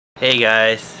Hey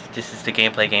guys, this is the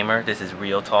Gameplay Gamer. This is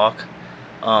Real Talk.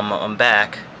 I'm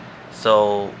back.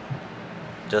 So,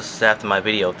 just after my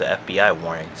video with the FBI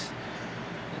warnings,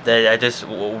 that I just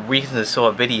recently saw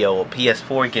a video of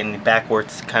PS4 getting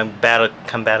backwards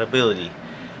compatibility.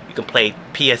 You can play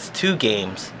PS2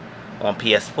 games on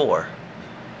PS4.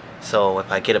 So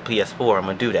if I get a PS4, I'm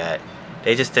gonna do that.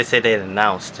 They said they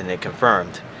announced and they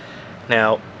confirmed.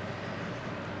 Now,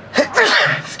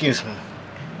 excuse me.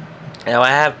 Now I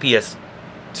have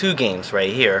PS2 games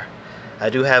right here. I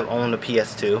do own the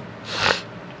PS2.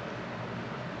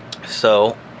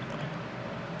 So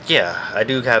yeah, I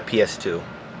do have PS2.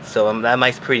 So that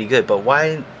might's pretty good. But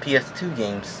why PS2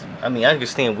 games? I mean, I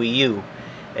understand Wii U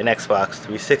and Xbox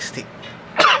 360.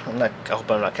 I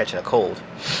hope I'm not catching a cold.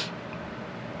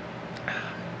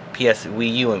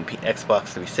 Wii U and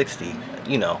Xbox 360.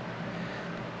 You know.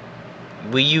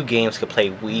 Wii U games can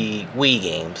play Wii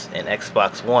games, and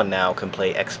Xbox One now can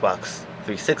play Xbox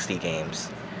 360 games.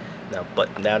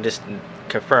 Now just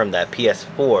confirm that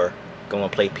PS4 going to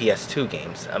play PS2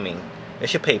 games. I mean, it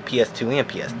should play PS2 and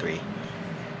PS3.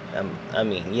 I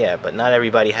mean, yeah, but not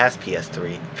everybody has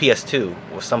PS2.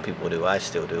 Well, some people do. I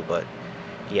still do, but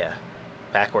yeah,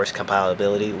 backwards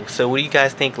compatibility. So, what do you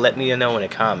guys think? Let me know in the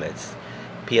comments.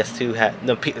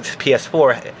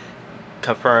 PS4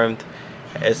 confirmed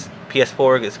as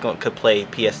PS4 could play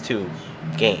PS2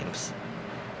 games,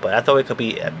 but I thought it could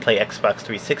play Xbox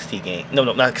 360 game. No,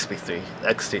 not Xbox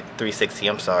 360.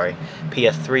 I'm sorry,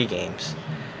 PS3 games.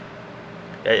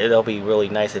 It'll be really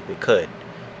nice if it could,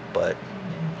 but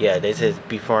yeah, they says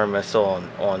before I saw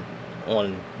on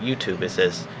YouTube, it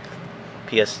says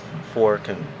PS4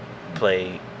 can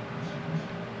play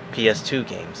PS2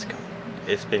 games.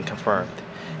 It's been confirmed.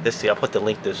 I'll put the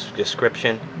link in the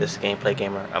description. This is Gameplay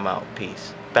Gamer. I'm out.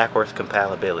 Peace. Backwards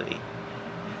compatibility.